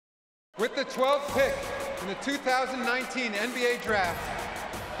With the 12th pick in the 2019 NBA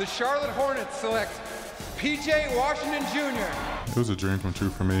Draft, the Charlotte Hornets select P.J. Washington Jr. It was a dream come true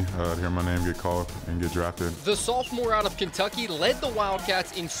for me to hear my name get called and get drafted. The sophomore out of Kentucky led the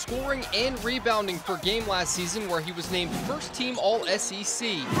Wildcats in scoring and rebounding per game last season, where he was named first-team All-SEC.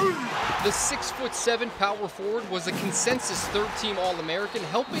 The 6'7" power forward was a consensus third-team All-American,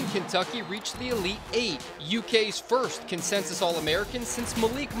 helping Kentucky reach the Elite Eight. UK's first consensus All-American since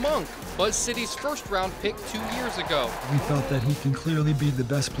Malik Monk, Buzz City's first-round pick 2 years ago. We felt that he can clearly be the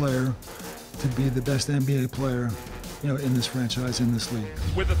best player to be the best NBA player, in this franchise, in this league.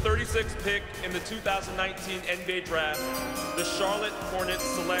 With the 36th pick in the 2019 NBA Draft, the Charlotte Hornets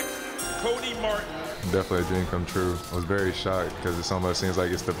select Cody Martin. Definitely a dream come true. I was very shocked because it almost seems like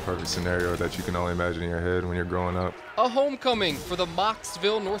it's the perfect scenario that you can only imagine in your head when you're growing up. A homecoming for the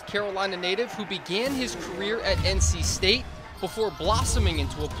Mocksville, North Carolina native who began his career at NC State before blossoming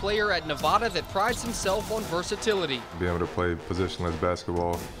into a player at Nevada that prides himself on versatility. Being able to play positionless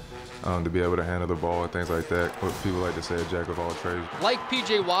basketball, to be able to handle the ball and things like that. What people like to say, a jack of all trades. Like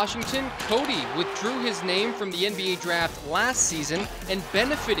P.J. Washington, Cody withdrew his name from the NBA draft last season and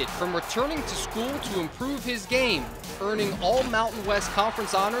benefited from returning to school to improve his game, earning all Mountain West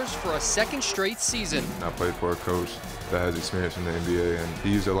Conference honors for a second straight season. I played for a coach that has experience in the NBA, and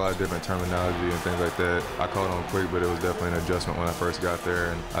he used a lot of different terminology and things like that. I caught on quick, but it was definitely an adjustment when I first got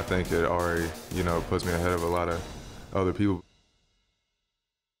there, and I think it already, puts me ahead of a lot of other people.